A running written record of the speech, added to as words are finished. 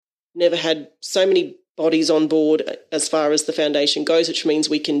never had so many bodies on board as far as the foundation goes, which means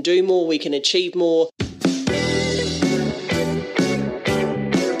we can do more, we can achieve more.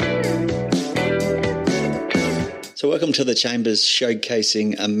 So welcome to the Chambers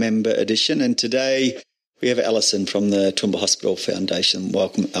showcasing a member edition, and today we have Alison from the Toowoomba Hospital Foundation.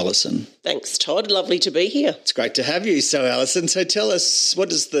 Welcome, Alison. Thanks, Todd. Lovely to be here. It's great to have you. So, Alison, tell us, what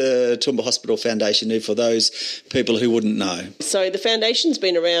does the Toowoomba Hospital Foundation do for those people who wouldn't know? So the foundation's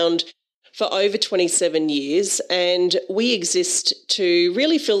been around for over 27 years, and we exist to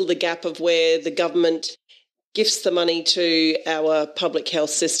really fill the gap of where the government gifts the money to our public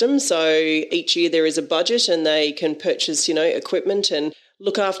health system. So each year there is a budget and they can purchase, equipment and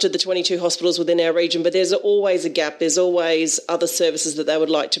look after the 22 hospitals within our region. But there's always a gap. There's always other services that they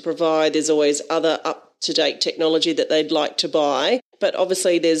would like to provide. There's always other up-to-date technology that they'd like to buy. But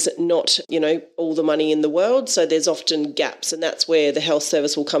obviously there's not, all the money in the world. So there's often gaps. And that's where the health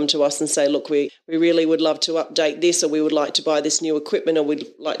service will come to us and say, look, we really would love to update this, or we would like to buy this new equipment, or we'd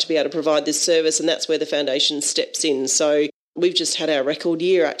like to be able to provide this service. And that's where the foundation steps in. So we've just had our record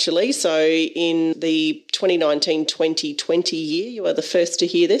year, actually. So in the 2019-2020 year, you are the first to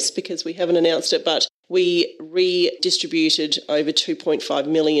hear this because we haven't announced it, but we redistributed over $2.5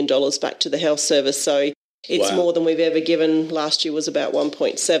 million back to the health service. So it's more than we've ever given. Last year was about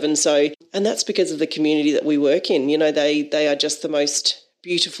 1.7. So, and that's because of the community that we work in. They are just the most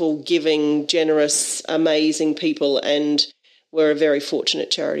beautiful, giving, generous, amazing people, and we're a very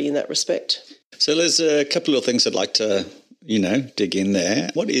fortunate charity in that respect. So there's a couple of things I'd like to, dig in there.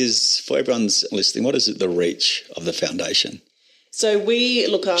 What is, for everyone's listening, what is the reach of the foundation? So we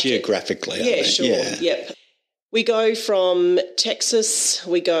look after... Geographically, yeah, sure, yeah. Yep. We go from Texas,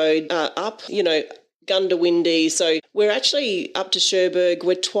 we go up, Gundawindi. So we're actually up to Cherbourg.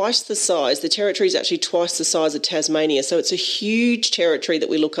 We're twice the size. The territory is actually twice the size of Tasmania. So it's a huge territory that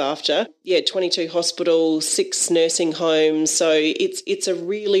we look after. 22 hospitals, 6 nursing homes. So it's a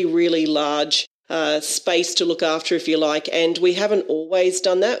really, really large space to look after, if you like. And we haven't always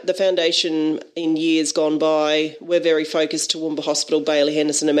done that. The foundation in years gone by, we're very focused to Toowoomba Hospital, Bailey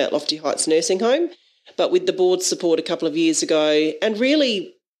Henderson and Mount Lofty Heights Nursing Home. But with the board's support a couple of years ago, and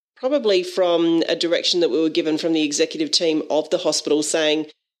really probably from a direction that we were given from the executive team of the hospital, saying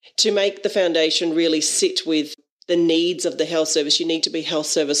to make the foundation really sit with the needs of the health service, you need to be health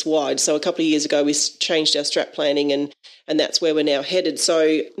service wide. So a couple of years ago, we changed our strat planning and that's where we're now headed.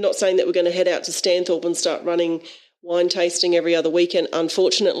 So not saying that we're going to head out to Stanthorpe and start running wine tasting every other weekend,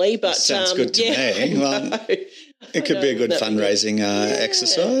 unfortunately. But sounds good to me. Well, it could be a good fundraising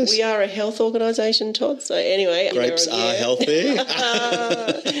exercise. We are a health organisation, Todd. So anyway, grapes are healthy.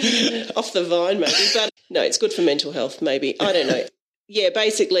 Off the vine, maybe, but no, it's good for mental health. Maybe, I don't know. Yeah,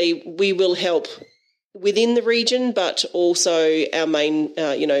 basically, we will help within the region, but also our main,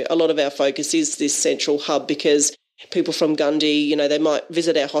 a lot of our focus is this central hub, because people from Gundy, they might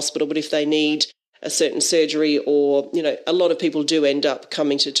visit our hospital, but if they need a certain surgery, or, a lot of people do end up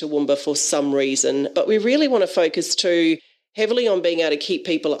coming to Toowoomba for some reason. But we really want to focus too heavily on being able to keep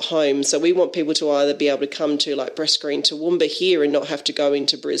people at home. So we want people to either be able to come to like Breast Green Toowoomba here and not have to go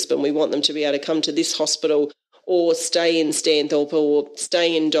into Brisbane. We want them to be able to come to this hospital or stay in Stanthorpe or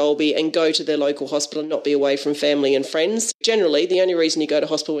stay in Dalby and go to their local hospital and not be away from family and friends. Generally, the only reason you go to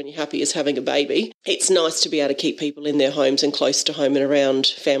hospital when you're happy is having a baby. It's nice to be able to keep people in their homes and close to home and around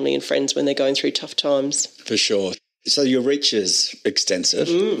family and friends when they're going through tough times. For sure. So your reach is extensive,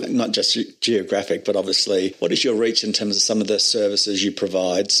 not just geographic, but obviously, what is your reach in terms of some of the services you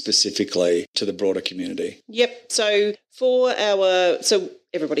provide specifically to the broader community? Yep. So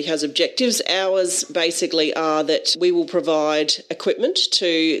everybody has objectives. Ours basically are that we will provide equipment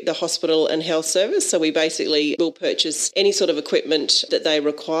to the hospital and health service. So we basically will purchase any sort of equipment that they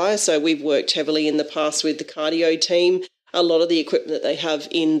require. So we've worked heavily in the past with the cardio team. A lot of the equipment that they have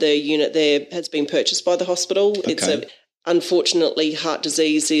in the unit there has been purchased by the hospital. Okay. Unfortunately, heart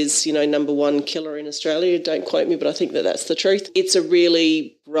disease is, number one killer in Australia. Don't quote me, but I think that that's the truth. It's a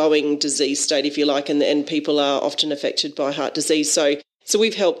really growing disease state, if you like, and people are often affected by heart disease. So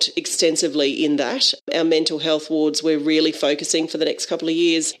we've helped extensively in that. Our mental health wards, we're really focusing for the next couple of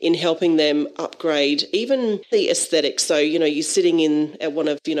years in helping them upgrade even the aesthetics. So, you're sitting in at one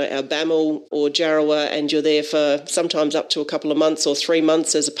of, our BAML or Jarrawa, and you're there for sometimes up to a couple of months or 3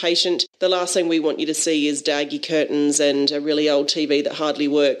 months as a patient. The last thing we want you to see is daggy curtains and a really old TV that hardly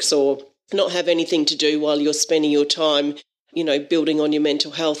works, or not have anything to do while you're spending your time building on your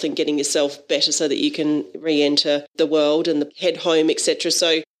mental health and getting yourself better so that you can re-enter the world and head home, etc.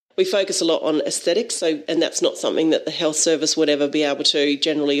 So we focus a lot on aesthetics, and that's not something that the health service would ever be able to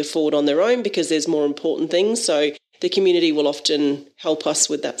generally afford on their own, because there's more important things. So the community will often help us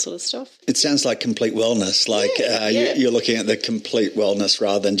with that sort of stuff. It sounds like complete wellness, like you're looking at the complete wellness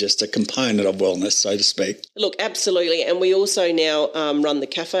rather than just a component of wellness, so to speak. Look, absolutely. And we also now run the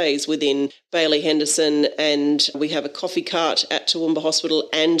cafes within Bailey Henderson, and we have a coffee cart at Toowoomba Hospital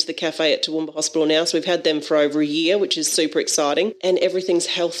and the cafe at Toowoomba Hospital now. So we've had them for over a year, which is super exciting, and everything's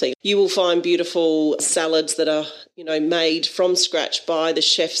healthy. You will find beautiful salads that are, made from scratch by the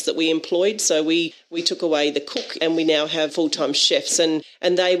chefs that we employed. So we took away the cook and we now have full-time chefs, and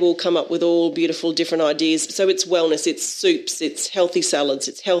they will come up with all beautiful different ideas. So it's wellness, it's soups, it's healthy salads,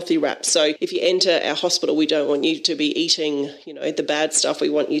 it's healthy wraps. So if you enter our hospital, we don't want you to be eating, the bad stuff. We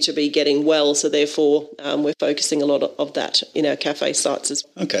want you to be getting well. So therefore, we're focusing a lot of that in our cafe sites as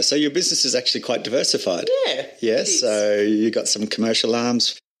well. Okay, so your business is actually quite diversified. Yeah. Yes, so you got some commercial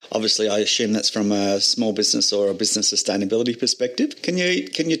arms. Obviously, I assume that's from a small business or a business sustainability perspective. Can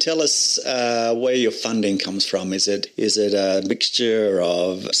you tell us where your funding comes from? Is it a mixture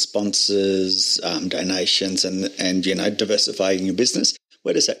of sponsors, donations, and diversifying your business?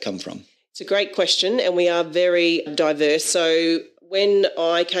 Where does that come from? It's a great question, and we are very diverse. So when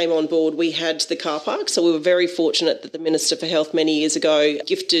I came on board, we had the car park. So we were very fortunate that the Minister for Health many years ago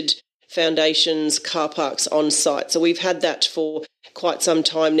gifted foundations car parks on site. So we've had that for quite some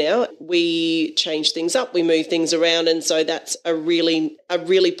time now. We change things up, we move things around, and so that's a really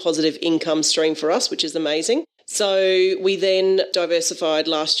positive income stream for us, which is amazing. So we then diversified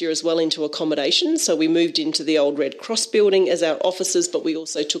last year as well into accommodation. So we moved into the old Red Cross building as our offices, but we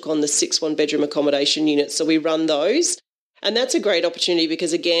also took on the 6 one-bedroom accommodation units. So we run those. And that's a great opportunity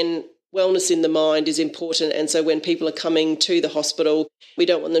because, again, wellness in the mind is important. And so when people are coming to the hospital, we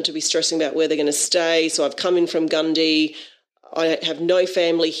don't want them to be stressing about where they're going to stay. So I've come in from Gundy. I have no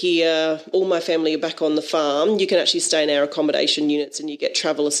family here. All my family are back on the farm. You can actually stay in our accommodation units and you get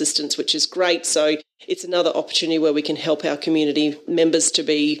travel assistance, which is great. So it's another opportunity where we can help our community members to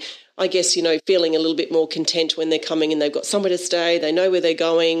be, I guess, feeling a little bit more content when they're coming and they've got somewhere to stay, they know where they're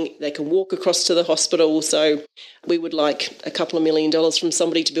going, they can walk across to the hospital. So we would like a couple of $1 million from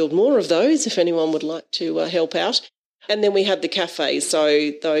somebody to build more of those if anyone would like to help out. And then we have the cafes,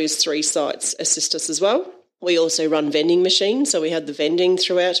 so those 3 sites assist us as well. We also run vending machines, so we had the vending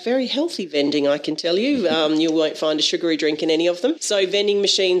throughout. Very healthy vending, I can tell you. You won't find a sugary drink in any of them. So vending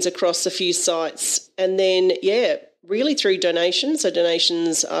machines across a few sites. And then, really through donations. So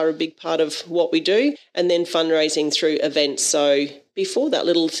donations are a big part of what we do. And then fundraising through events. So before that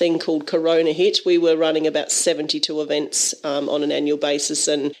little thing called Corona hit, we were running about 72 events on an annual basis,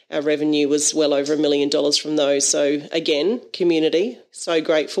 and our revenue was well over $1 million from those. So again, community, so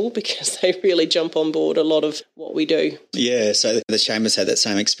grateful because they really jump on board a lot of what we do. Yeah, so the Chamber's had that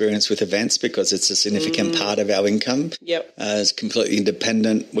same experience with events because it's a significant part of our income. Yep. It's completely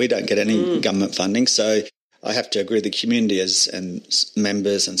independent. We don't get any government funding, so I have to agree the community and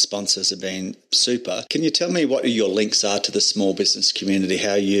members and sponsors have been super. Can you tell me what your links are to the small business community,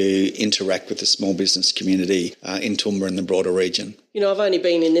 how you interact with the small business community in Toowoomba and the broader region? I've only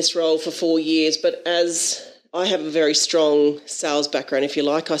been in this role for 4 years, but as I have a very strong sales background, if you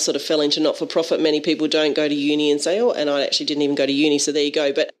like, I sort of fell into not-for-profit. Many people don't go to uni and say, and I actually didn't even go to uni, so there you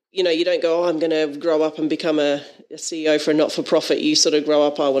go. But, you don't go, I'm going to grow up and become a CEO for a not-for-profit. You sort of grow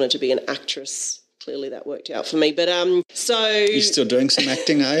up, I wanted to be an actress. Clearly that worked out for me. But so... You're still doing some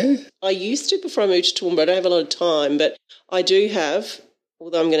acting, are you? I used to before I moved to Toowoomba. I don't have a lot of time, but I do have,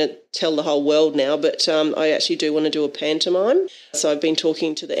 although I'm going to tell the whole world now, but I actually do want to do a pantomime. So I've been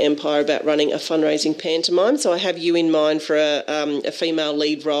talking to the Empire about running a fundraising pantomime. So I have you in mind for a female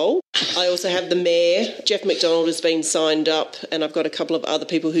lead role. I also have the mayor, Jeff McDonald, has been signed up, and I've got a couple of other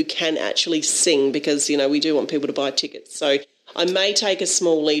people who can actually sing because, we do want people to buy tickets. So I may take a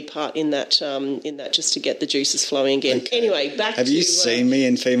small lead part in that just to get the juices flowing again. Okay. Anyway, back to... Have you seen me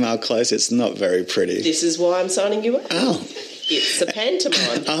in female clothes? It's not very pretty. This is why I'm signing you up. Oh. It's a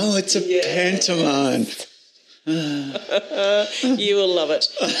pantomime. Oh, it's a pantomime. You will love it.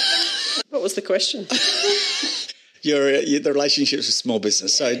 What was the question? The relationships with small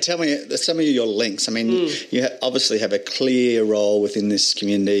business. So tell me some of your links. I mean, you obviously have a clear role within this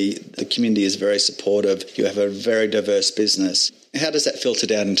community. The community is very supportive. You have a very diverse business. How does that filter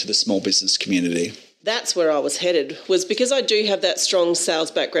down into the small business community? That's where I was headed, was because I do have that strong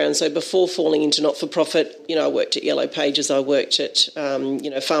sales background. So before falling into not-for-profit, I worked at Yellow Pages, I worked at,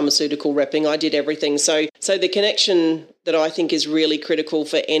 pharmaceutical repping, I did everything. So the connection that I think is really critical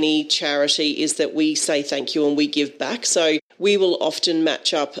for any charity is that we say thank you and we give back. So we will often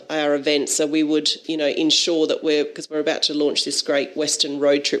match up our events. So we would, ensure that because we're about to launch this great Western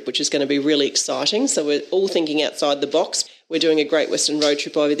road trip, which is going to be really exciting. So we're all thinking outside the box. we're doing a Great Western Road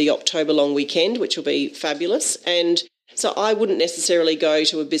Trip over the October long weekend, which will be fabulous. And so I wouldn't necessarily go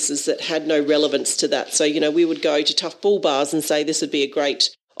to a business that had no relevance to that. So, we would go to Tough Bull Bars and say this would be a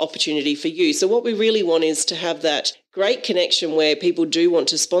great opportunity for you. So what we really want is to have that great connection where people do want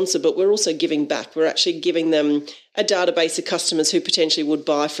to sponsor, but we're also giving back. We're actually giving them a database of customers who potentially would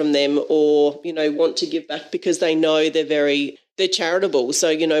buy from them or, want to give back because they know they're charitable.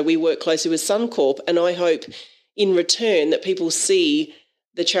 So, we work closely with Suncorp, and I hope in return that people see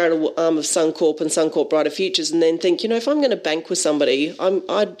the charitable arm of Suncorp and Suncorp Brighter Futures and then think, if I'm going to bank with somebody,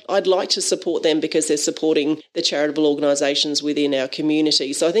 I'd like to support them because they're supporting the charitable organisations within our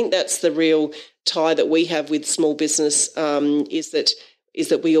community. So I think that's the real tie that we have with small business is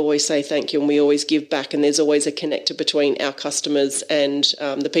that we always say thank you and we always give back, and there's always a connector between our customers and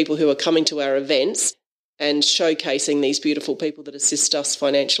the people who are coming to our events and showcasing these beautiful people that assist us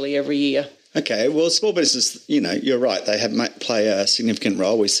financially every year. Okay, well, small business, you're right. They play a significant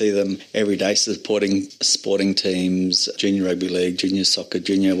role. We see them every day supporting sporting teams, junior rugby league, junior soccer,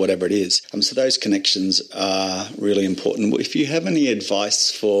 junior whatever it is. So those connections are really important. If you have any advice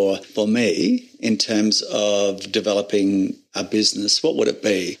for me in terms of developing a business, what would it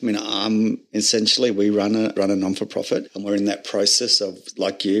be? Essentially we run a non-for-profit, and we're in that process of,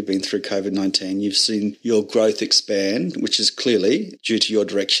 like you, been through COVID-19. You've seen your growth expand, which is clearly due to your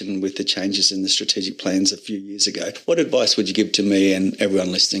direction with the changes in the strategic plans a few years ago. What advice would you give to me and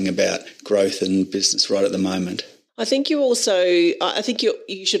everyone listening about growth and business right at the moment? I think you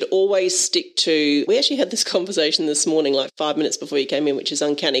should always stick to, we actually had this conversation this morning, like 5 minutes before you came in, which is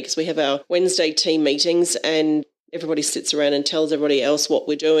uncanny because we have our Wednesday team meetings and everybody sits around and tells everybody else what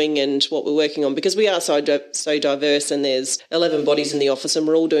we're doing and what we're working on, because we are so diverse, and there's 11 bodies in the office and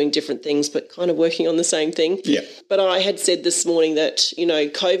we're all doing different things but kind of working on the same thing. Yeah. But I had said this morning that,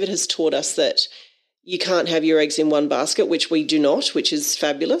 COVID has taught us that you can't have your eggs in one basket, which we do not, which is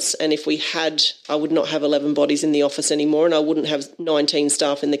fabulous. And if we had, I would not have 11 bodies in the office anymore, and I wouldn't have 19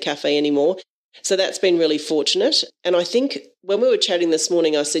 staff in the cafe anymore. So that's been really fortunate. And I think when we were chatting this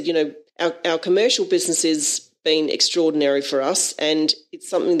morning, I said, our commercial business has been extraordinary for us, and it's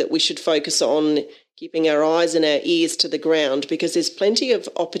something that we should focus on, keeping our eyes and our ears to the ground, because there's plenty of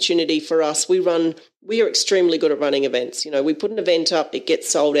opportunity for us. We are extremely good at running events. We put an event up, it gets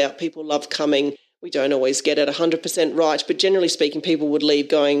sold out, people love coming. We don't always get it 100% right, but generally speaking, people would leave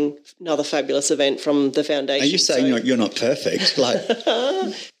going, another fabulous event from the foundation. Are you saying you're not perfect?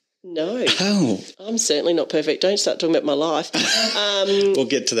 No. Oh. I'm certainly not perfect. Don't start talking about my life. We'll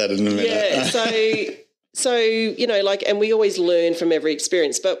get to that in a minute. Yeah, so, and we always learn from every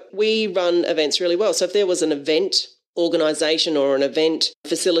experience, but we run events really well. So if there was an event organisation or an event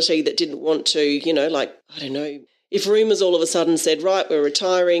facility that didn't want to, if Rumours all of a sudden said, right, we're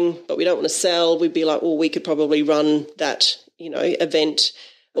retiring, but we don't want to sell, we'd be like, well, we could probably run that, event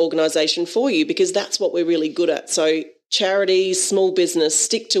organisation for you, because that's what we're really good at. So charities, small business,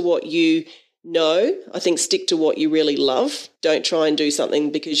 stick to what you know. I think stick to what you really love. Don't try and do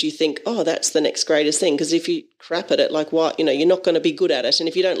something because you think, oh, that's the next greatest thing. Because if you crap at it, like what, you're not going to be good at it. And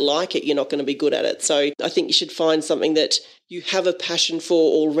if you don't like it, you're not going to be good at it. So I think you should find something that you have a passion for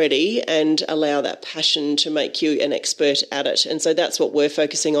already and allow that passion to make you an expert at it. And so that's what we're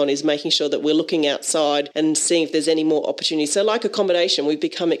focusing on, is making sure that we're looking outside and seeing if there's any more opportunities. So like accommodation, we've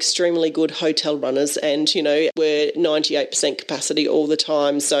become extremely good hotel runners, and, we're 98% capacity all the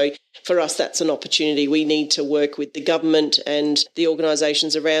time. So for us, that's an opportunity. We need to work with the government and the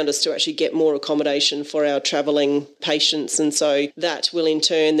organisations around us to actually get more accommodation for our travelling patients. And so that will in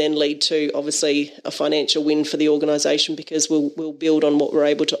turn then lead to obviously a financial win for the organisation, because we'll build on what we're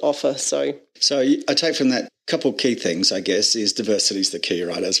able to offer. So I take from that a couple of key things, I guess, is diversity is the key,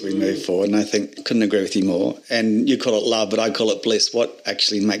 right, as we move forward. And I think couldn't agree with you more. And you call it love, but I call it bliss. What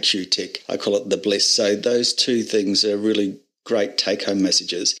actually makes you tick? I call it the bliss. So those two things are really great take-home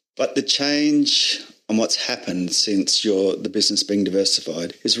messages. But the change on what's happened since the business being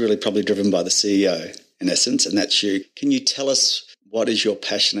diversified is really probably driven by the CEO, in essence, and that's you. Can you tell us what is your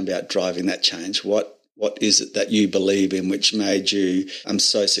passion about driving that change? What is it that you believe in which made you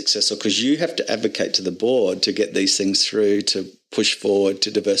so successful? Because you have to advocate to the board to get these things through, to push forward,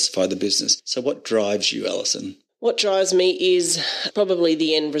 to diversify the business. So what drives you, Alison? What drives me is probably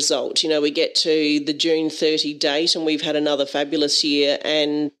the end result. We get to the June 30 date and we've had another fabulous year.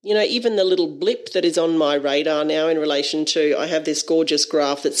 And, even the little blip that is on my radar now in relation to, I have this gorgeous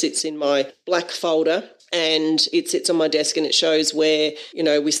graph that sits in my black folder, and it sits on my desk, and it shows where,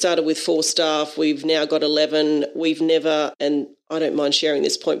 we started with 4 staff, we've now got 11. And I don't mind sharing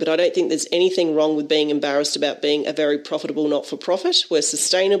this point, but I don't think there's anything wrong with being embarrassed about being a very profitable not-for-profit. We're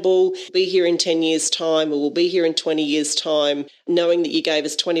sustainable. We'll be here in 10 years' time, or we'll be here in 20 years' time. Knowing that you gave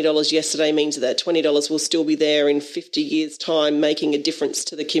us $20 yesterday means that $20 will still be there in 50 years' time, making a difference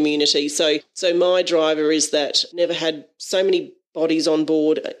to the community. So my driver is that I've never had so many bodies on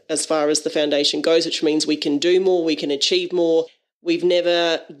board as far as the foundation goes, which means we can do more, we can achieve more. We've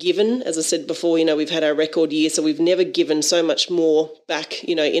never given, as I said before, we've had our record year, so we've never given so much more back,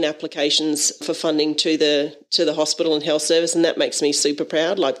 in applications for funding to the hospital and health service, and that makes me super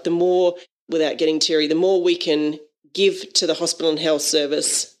proud. Like the more, without getting teary, the more we can give to the hospital and health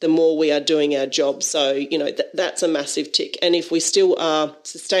service, the more we are doing our job. So, that's a massive tick. And if we still are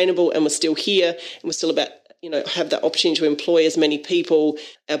sustainable and we're still here and we're still about have that opportunity to employ as many people,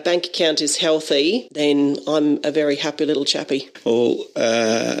 our bank account is healthy, then I'm a very happy little chappy. Well,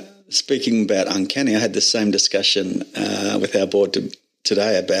 speaking about uncanny, I had the same discussion with our board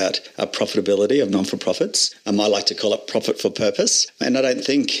today about profitability of non-for-profits. I like to call it profit for purpose. And I don't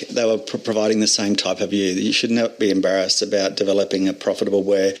think they were providing the same type of view. You should not be embarrassed about developing a profitable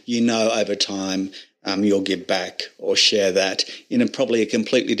where over time you'll give back or share that in probably a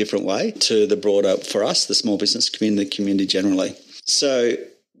completely different way to the broader, for us, the small business community, the community generally. So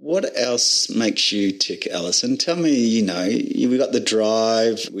what else makes you tick, Alison? Tell me, we've got the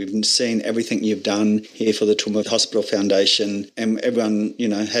drive, we've seen everything you've done here for the Toowoomba Hospital Foundation, and everyone,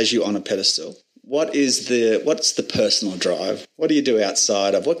 has you on a pedestal. What's the personal drive? What do you do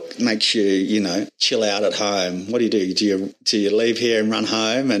outside of? What makes you, chill out at home? What do you do? Do you leave here and run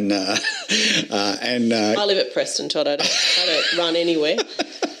home? And I live at Preston, Todd. I don't run anywhere.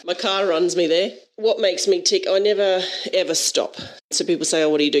 My car runs me there. What makes me tick? I never ever stop. So people say, "Oh,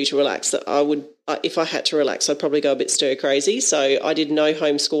 what do you do to relax?" That I would, if I had to relax, I'd probably go a bit stir crazy. So I did no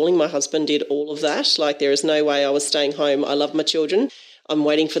homeschooling. My husband did all of that. Like there is no way I was staying home. I love my children. I'm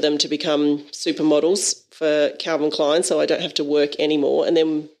waiting for them to become supermodels for Calvin Klein so I don't have to work anymore. And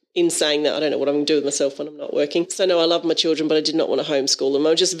then in saying that, I don't know what I'm going to do with myself when I'm not working. So no, I love my children, but I did not want to homeschool them.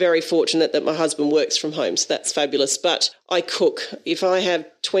 I'm just very fortunate that my husband works from home, so that's fabulous. But I cook. If I have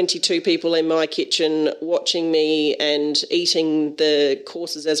 22 people in my kitchen watching me and eating the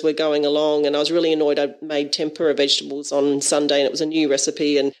courses as we're going along, and I was really annoyed, I made tempura vegetables on Sunday and it was a new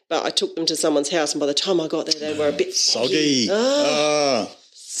recipe, but I took them to someone's house and by the time I got there, they were a bit soggy.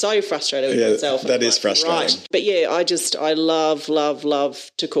 So frustrated with myself. That is frustrating. Right. But yeah, I love, love,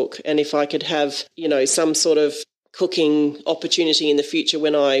 love to cook. And if I could have, some sort of cooking opportunity in the future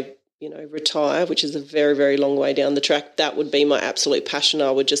when I, retire, which is a very, very long way down the track, that would be my absolute passion.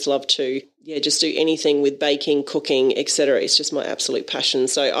 I would just love to, just do anything with baking, cooking, etc. It's just my absolute passion.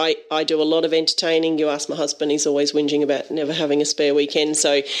 So I do a lot of entertaining. You ask my husband, he's always whinging about never having a spare weekend.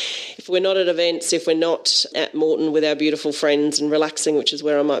 So if we're not at events, if we're not at Moreton with our beautiful friends and relaxing, which is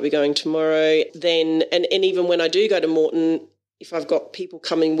where I might be going tomorrow, then, and even when I do go to Moreton, if I've got people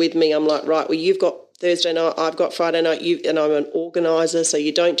coming with me, I'm like, right, well, you've got Thursday night, I've got Friday night, and I'm an organiser, so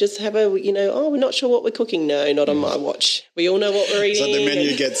you don't just have we're not sure what we're cooking. No, not on my watch. We all know what we're eating. So the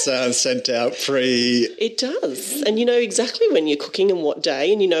menu gets sent out pre... It does, and you know exactly when you're cooking and what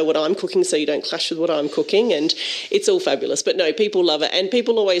day, and you know what I'm cooking so you don't clash with what I'm cooking, and it's all fabulous. But no, people love it, and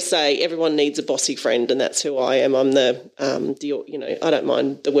people always say everyone needs a bossy friend, and that's who I am. I'm the I don't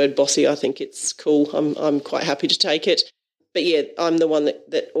mind the word bossy. I think it's cool. I'm quite happy to take it. But yeah, I'm the one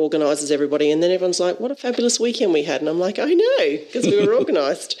that organises everybody, and then everyone's like, what a fabulous weekend we had. And I'm like, I know, because we were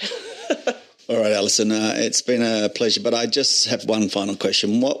organised. All right, Alison, it's been a pleasure, but I just have one final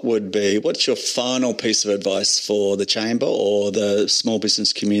question. What's your final piece of advice for the Chamber or the small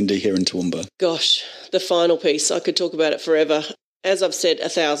business community here in Toowoomba? Gosh, the final piece, I could talk about it forever. As I've said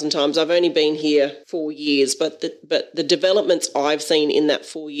 1,000 times, I've only been here 4 years, but the developments I've seen in that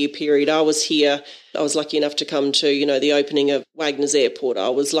 4-year period, I was here. I was lucky enough to come to, the opening of Wagners Airport. I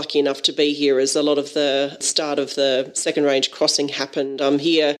was lucky enough to be here as a lot of the start of the second range crossing happened. I'm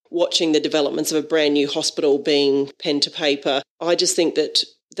here watching the developments of a brand new hospital being pen to paper. I just think that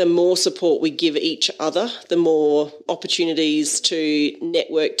the more support we give each other, the more opportunities to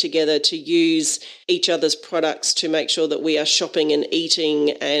network together, to use each other's products to make sure that we are shopping and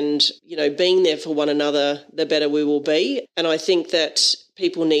eating and, being there for one another, the better we will be. And I think that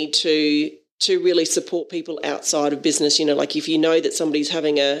people need to really support people outside of business. Like if you know that somebody's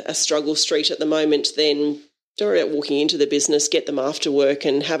having a struggle street at the moment, then don't worry about walking into the business, get them after work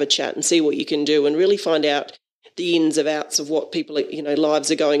and have a chat and see what you can do and really find out the ins and outs of what people, lives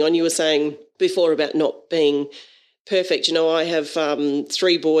are going on. You were saying before about not being perfect. I have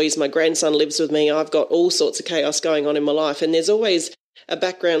 3 boys. My grandson lives with me. I've got all sorts of chaos going on in my life. And there's always a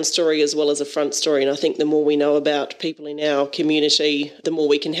background story as well as a front story. And I think the more we know about people in our community, the more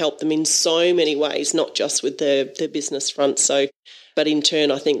we can help them in so many ways, not just with their business front. So, but in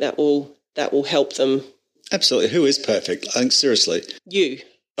turn, I think that will help them. Absolutely. Who is perfect? I think seriously. You.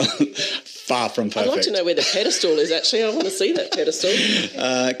 Far from perfect. I'd like to know where the pedestal is, actually. I want to see that pedestal.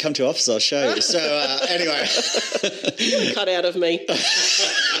 Come to office, I'll show you. So anyway. Cut out of me.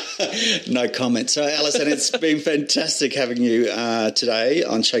 No comment. So, Alison, it's been fantastic having you today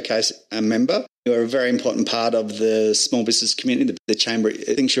on Showcase a Member. You're a very important part of the small business community. The Chamber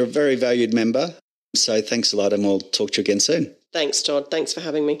thinks you're a very valued member. So thanks a lot, and we'll talk to you again soon. Thanks, Todd. Thanks for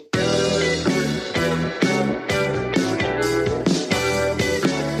having me.